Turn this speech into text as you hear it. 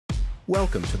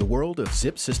Welcome to the world of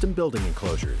Zip System building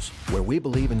enclosures, where we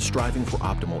believe in striving for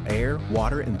optimal air,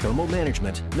 water, and thermal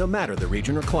management, no matter the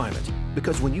region or climate.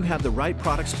 Because when you have the right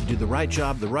products to do the right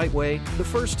job the right way, the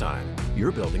first time,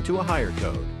 you're building to a higher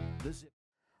code.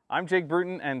 I'm Jake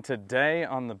Bruton, and today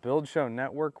on the Build Show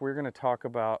Network, we're going to talk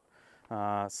about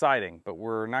siding, but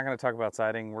we're not going to talk about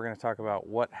siding. We're going to talk about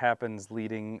what happens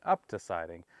leading up to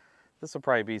siding. This will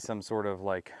probably be some sort of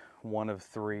like one of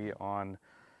three on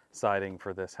siding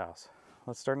for this house.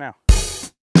 Let's start now.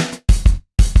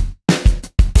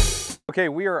 Okay,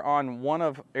 we are on one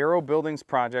of Aarow Building's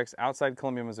projects outside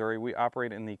Columbia, Missouri. We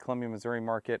operate in the Columbia, Missouri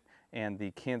market and the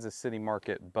Kansas City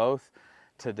market both.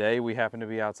 Today we happen to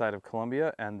be outside of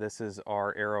Columbia, and this is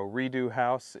our Aarow redo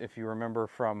house. If you remember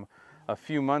from a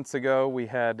few months ago, we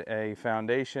had a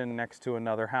foundation next to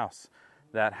another house.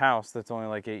 That house that's only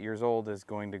like 8 years old is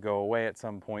going to go away at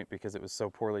some point because it was so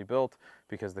poorly built,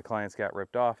 because the clients got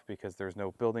ripped off, because there's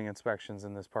no building inspections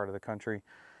in this part of the country.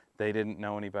 They didn't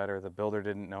know any better. The builder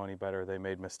didn't know any better. They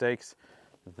made mistakes.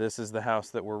 This is the house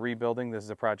that we're rebuilding. This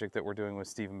is a project that we're doing with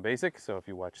Steve Basic. So if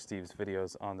you watch Steve's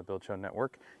videos on the Build Show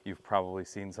Network, you've probably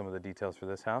seen some of the details for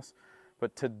this house.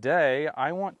 But today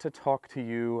I want to talk to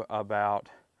you about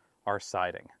our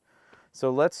siding.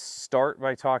 So let's start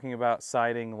by talking about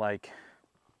siding like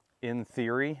in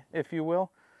theory, if you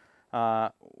will.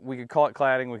 We could call it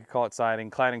cladding, we could call it siding.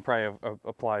 Cladding probably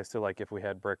applies to like if we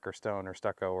had brick or stone or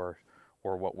stucco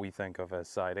or what we think of as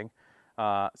siding.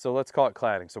 So let's call it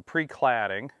cladding. So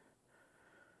pre-cladding,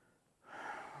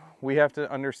 we have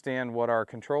to understand what our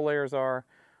control layers are,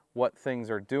 what things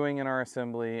are doing in our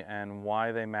assembly, and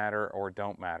why they matter or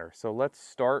don't matter. So let's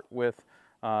start with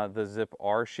the Zip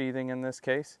R sheathing in this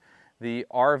case. The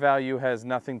R value has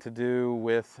nothing to do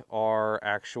with our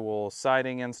actual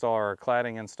siding install or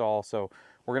cladding install, so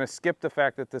we're going to skip the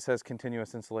fact that this has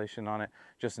continuous insulation on it.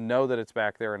 Just know that it's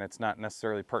back there and it's not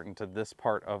necessarily pertinent to this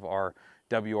part of our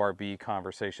WRB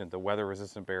conversation, the weather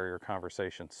resistant barrier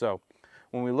conversation. So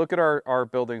when we look at our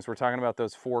buildings, we're talking about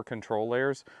those four control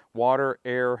layers: water,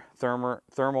 air,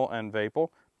 thermal, and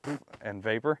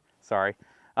vapor. Sorry.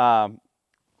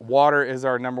 Water is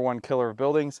our number one killer of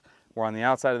buildings. We're on the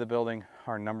outside of the building.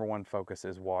 Our number one focus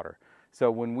is water. So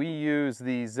when we use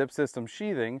the Zip System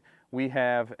sheathing, we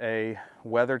have a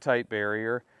weather-tight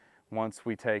barrier once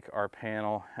we take our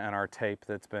panel and our tape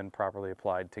that's been properly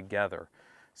applied together.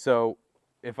 So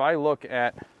if I look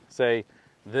at, say,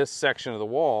 this section of the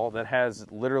wall that has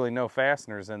literally no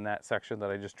fasteners in that section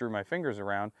that I just drew my fingers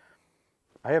around,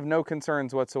 I have no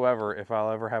concerns whatsoever if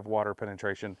I'll ever have water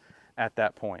penetration at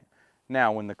that point.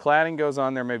 Now, when the cladding goes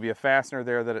on, there may be a fastener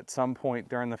there that at some point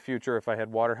during the future, if I had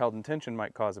water held in tension,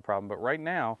 might cause a problem. But right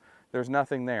now, there's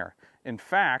nothing there. In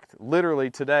fact, literally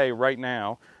today, right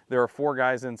now, there are 4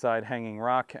 guys inside hanging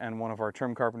rock, and one of our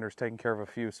trim carpenters taking care of a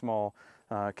few small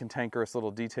cantankerous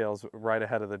little details right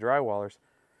ahead of the drywallers.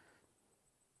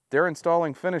 They're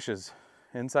installing finishes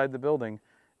inside the building,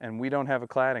 and we don't have a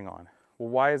cladding on. Well,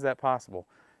 why is that possible?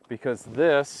 Because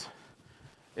this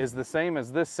is the same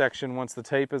as this section once the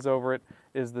tape is over it,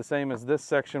 is the same as this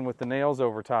section with the nails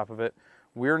over top of it.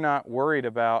 We're not worried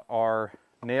about our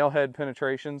nail head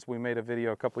penetrations. We made a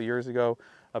video a couple years ago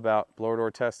about blower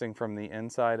door testing from the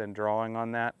inside and drawing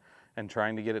on that and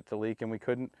trying to get it to leak, and we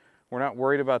couldn't. We're not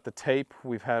worried about the tape.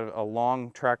 We've had a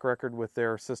long track record with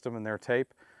their system and their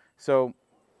tape. So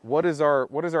what is our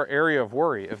area of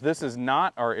worry? If this is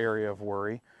not our area of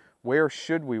worry, where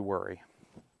should we worry?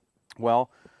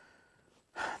 Well,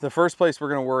 the first place we're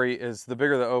going to worry is the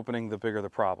bigger the opening, the bigger the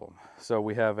problem. So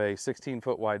we have a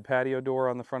 16-foot wide patio door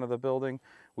on the front of the building.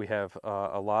 We have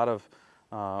a lot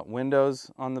of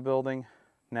windows on the building.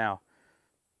 Now,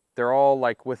 they're all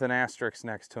like with an asterisk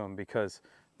next to them because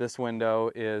this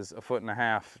window is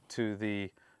 1.5 feet to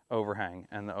the overhang,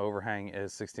 and the overhang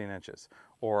is 16 inches.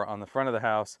 Or on the front of the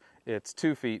house, it's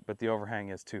 2 feet, but the overhang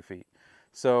is 2 feet.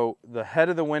 So the head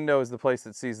of the window is the place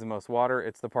that sees the most water.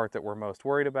 It's the part that we're most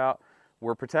worried about.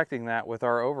 We're protecting that with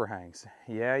our overhangs.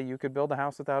 Yeah, you could build a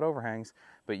house without overhangs,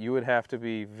 but you would have to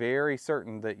be very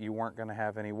certain that you weren't going to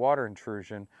have any water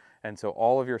intrusion, and so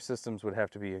all of your systems would have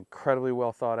to be incredibly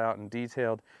well thought out and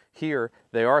detailed. Here,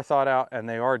 they are thought out and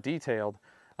they are detailed,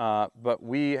 but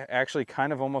we actually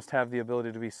kind of almost have the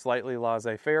ability to be slightly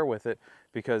laissez-faire with it,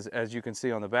 because as you can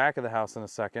see on the back of the house in a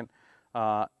second,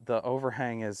 the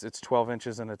overhang it's 12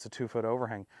 inches and it's a 2-foot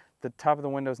overhang. The top of the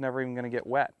window is never even going to get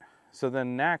wet. So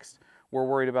then next, we're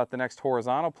worried about the next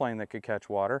horizontal plane that could catch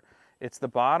water. It's the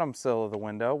bottom sill of the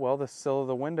window. Well, the sill of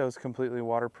the window is completely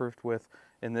waterproofed with,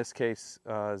 in this case,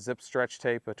 zip stretch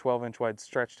tape, a 12-inch wide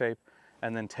stretch tape,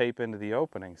 and then tape into the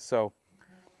opening. So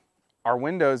our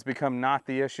windows become not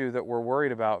the issue that we're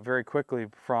worried about very quickly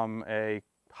from a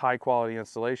high quality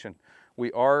installation.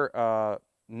 We are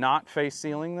not face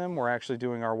sealing them. We're actually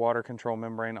doing our water control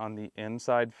membrane on the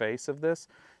inside face of this,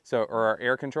 so, or our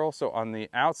air control. So on the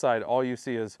outside, all you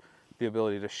see is the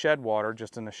ability to shed water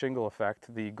just in a shingle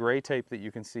effect. The gray tape that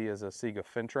you can see is a Siga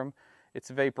Fintrum. It's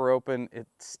vapor open. It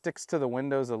sticks to the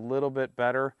windows a little bit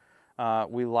better.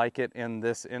 We like it in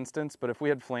this instance, but if we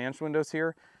had flanged windows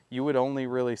here, you would only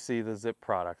really see the Zip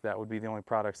product. That would be the only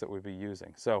products that we'd be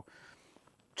using. So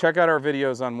check out our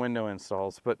videos on window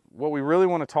installs. But what we really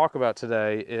want to talk about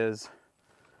today is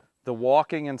the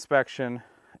walking inspection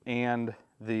and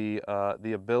the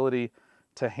ability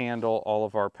to handle all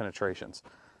of our penetrations.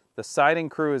 The siding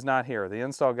crew is not here. The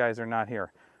install guys are not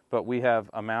here, but we have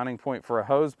a mounting point for a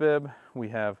hose bib. We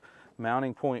have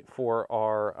mounting point for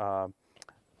our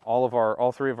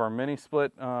all three of our mini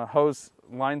split hose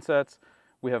line sets.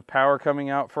 We have power coming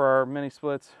out for our mini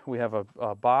splits. We have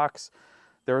a box.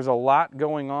 There's a lot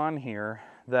going on here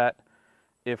that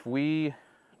if we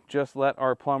just let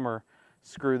our plumber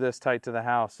screw this tight to the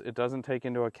house, it doesn't take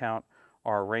into account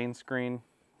our rain screen,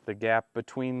 the gap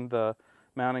between the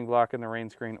mounting block and the rain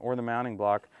screen, or the mounting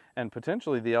block, and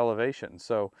potentially the elevation.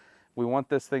 So we want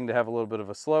this thing to have a little bit of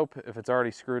a slope. If it's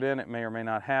already screwed in, it may or may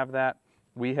not have that.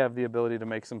 We have the ability to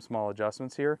make some small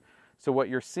adjustments here. So what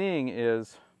you're seeing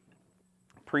is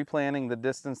pre-planning the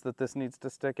distance that this needs to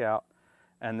stick out,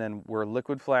 and then we're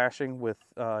liquid flashing with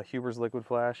Huber's Liquid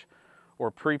Flash, or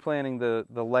pre-planning the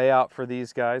layout for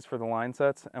these guys for the line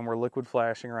sets, and we're liquid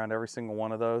flashing around every single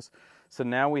one of those. So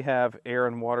now we have air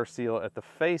and water seal at the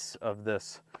face of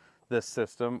this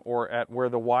system, or at where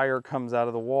the wire comes out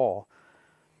of the wall.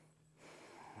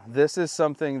 This is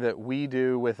something that we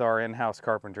do with our in-house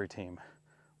carpentry team.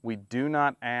 We do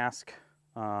not ask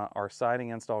our siding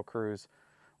install crews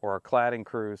or our cladding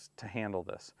crews to handle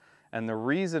this. And the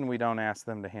reason we don't ask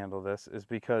them to handle this is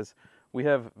because we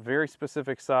have very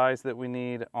specific size that we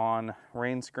need on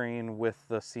rain screen with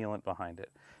the sealant behind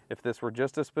it. If this were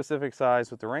just a specific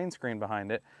size with the rain screen behind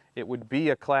it, it would be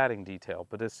a cladding detail.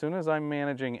 But as soon as I'm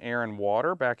managing air and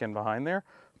water back in behind there,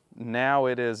 now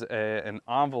it is an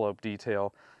envelope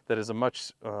detail that is a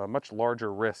much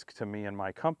larger risk to me and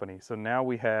my company. So now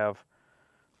we have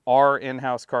our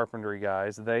in-house carpentry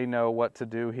guys. They know what to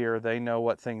do here. They know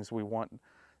what things we want.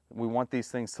 We want these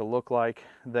things to look like.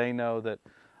 They know that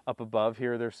up above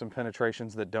here there's some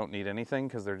penetrations that don't need anything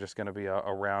because they're just going to be a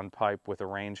round pipe with a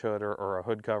range hood or a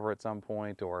hood cover at some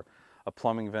point, or a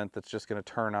plumbing vent that's just going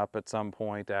to turn up at some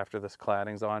point after this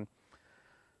cladding's on.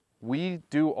 We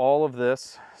do all of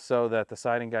this so that the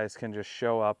siding guys can just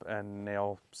show up and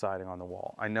nail siding on the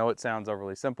wall. I know it sounds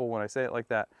overly simple when I say it like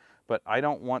that, but I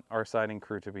don't want our siding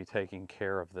crew to be taking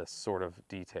care of this sort of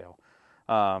detail.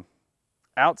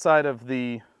 Outside of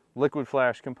the liquid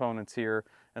flash components here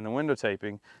and the window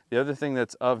taping, the other thing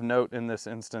that's of note in this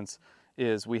instance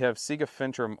is we have Siga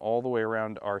Fintrum all the way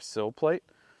around our sill plate.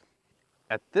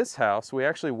 At this house, we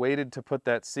actually waited to put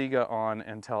that Siga on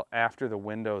until after the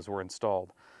windows were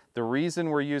installed. The reason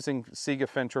we're using Siga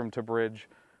Fintrum to bridge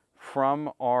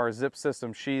from our zip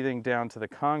system sheathing down to the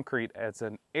concrete as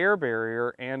an air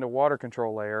barrier and a water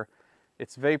control layer,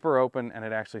 it's vapor open and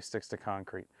it actually sticks to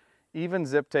concrete. Even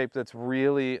zip tape that's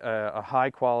really a high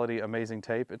quality, amazing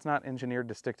tape, it's not engineered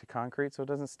to stick to concrete, so it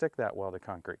doesn't stick that well to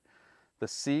concrete. The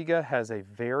Siga has a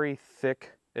very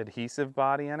thick adhesive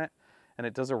body in it, and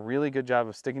it does a really good job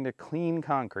of sticking to clean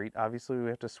concrete. Obviously we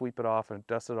have to sweep it off and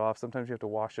dust it off. Sometimes you have to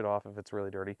wash it off if it's really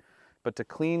dirty, but to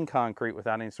clean concrete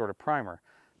without any sort of primer.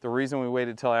 The reason we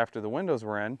waited till after the windows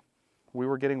were in, we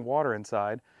were getting water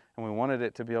inside and we wanted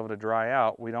it to be able to dry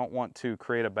out. We don't want to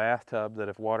create a bathtub that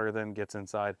if water then gets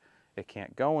inside, it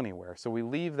can't go anywhere. So we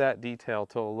leave that detail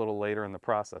till a little later in the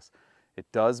process. It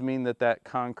does mean that that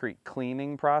concrete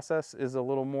cleaning process is a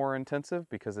little more intensive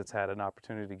because it's had an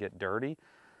opportunity to get dirty.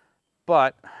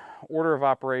 But order of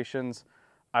operations,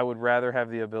 I would rather have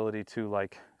the ability to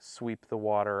like sweep the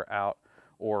water out,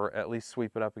 or at least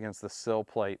sweep it up against the sill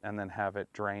plate and then have it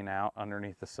drain out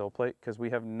underneath the sill plate, because we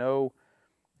have no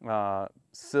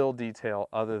sill detail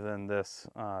other than this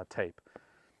tape.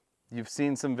 You've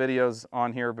seen some videos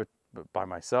on here, but by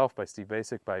myself, by Steve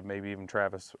Basic, by maybe even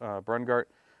Travis Brungart,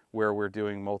 where we're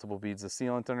doing multiple beads of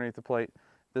sealant underneath the plate.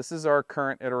 This is our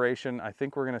current iteration. I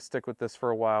think we're going to stick with this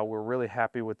for a while. We're really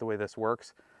happy with the way this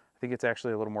works. I think it's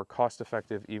actually a little more cost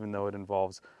effective, even though it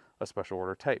involves a special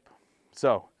order tape.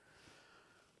 So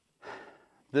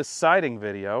this siding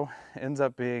video ends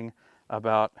up being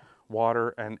about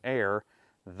water and air.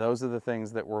 Those are the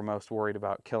things that we're most worried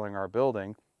about killing our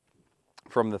building.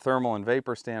 From the thermal and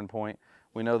vapor standpoint,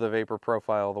 We know the vapor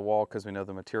profile of the wall because we know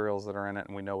the materials that are in it,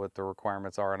 and we know what the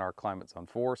requirements are in our climate zone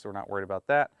 4, so we're not worried about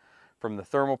that. From the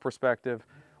thermal perspective,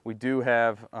 we do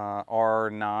have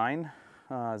R9,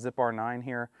 Zip R9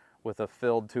 here, with a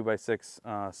filled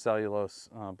 2x6 cellulose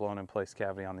blown in place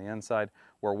cavity on the inside.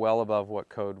 We're well above what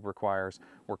code requires.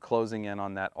 We're closing in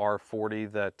on that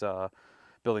R40 that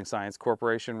Building Science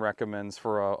Corporation recommends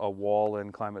for a wall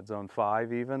in climate zone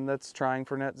 5 even that's trying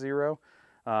for net zero.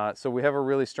 So we have a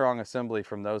really strong assembly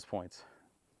from those points.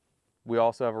 We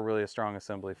also have a really strong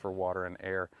assembly for water and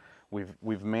air.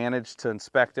 We've managed to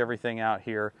inspect everything out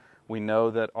here. We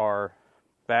know that our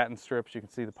batten strips, you can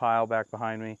see the pile back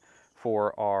behind me,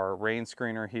 for our rain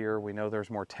screener here. We know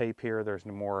there's more tape here, there's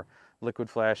more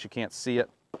liquid flash. You can't see it,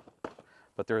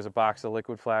 but there's a box of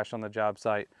liquid flash on the job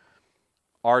site.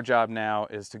 Our job now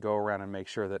is to go around and make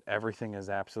sure that everything is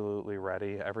absolutely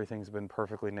ready. Everything's been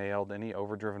perfectly nailed. Any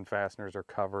overdriven fasteners are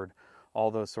covered, all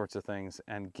those sorts of things,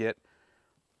 and get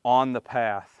on the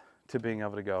path to being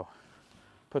able to go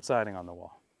put siding on the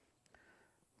wall.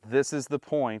 This is the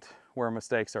point where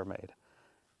mistakes are made.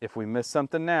 If we miss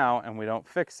something now and we don't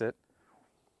fix it,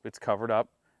 it's covered up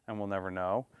and we'll never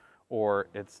know. Or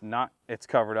it's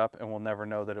covered up and we'll never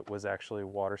know that it was actually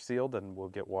water sealed, and we'll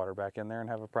get water back in there and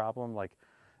have a problem. Like,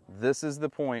 this is the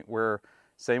point where,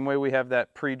 same way we have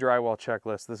that pre-drywall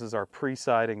checklist, this is our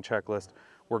pre-siding checklist.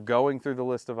 We're going through the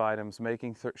list of items,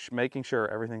 making sure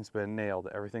everything's been nailed,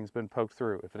 everything's been poked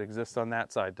through. If it exists on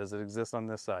that side, does it exist on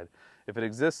this side? If it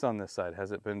exists on this side,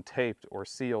 has it been taped or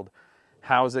sealed?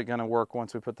 How is it going to work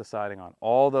once we put the siding on?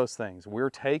 All those things.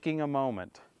 We're taking a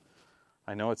moment.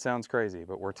 I know it sounds crazy,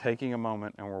 but we're taking a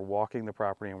moment and we're walking the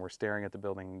property and we're staring at the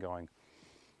building and going,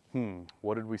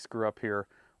 what did we screw up here?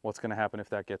 What's going to happen if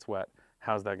that gets wet?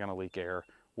 How's that going to leak air?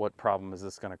 What problem is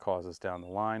this going to cause us down the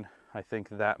line? I think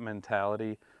that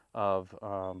mentality of,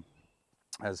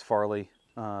 as Farley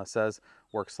says,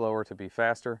 work slower to be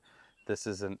faster. This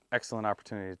is an excellent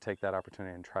opportunity to take that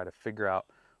opportunity and try to figure out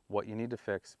what you need to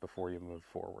fix before you move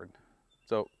forward.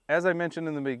 So as I mentioned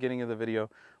in the beginning of the video,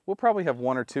 we'll probably have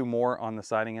 1 or 2 more on the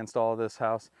siding install of this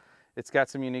house. It's got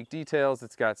some unique details,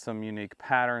 it's got some unique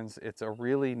patterns. It's a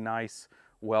really nice,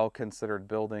 well-considered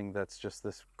building that's just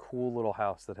this cool little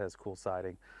house that has cool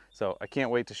siding. So I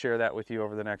can't wait to share that with you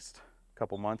over the next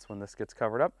couple months when this gets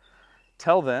covered up.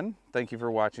 Till then, thank you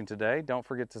for watching today. Don't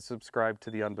forget to subscribe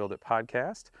to the Unbuild It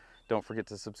podcast. Don't forget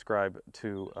to subscribe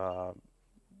to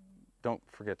don't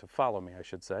forget to follow me, I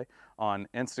should say, on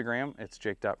Instagram. It's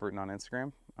Jake.Bruton on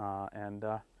Instagram. And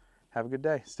have a good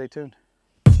day. Stay tuned.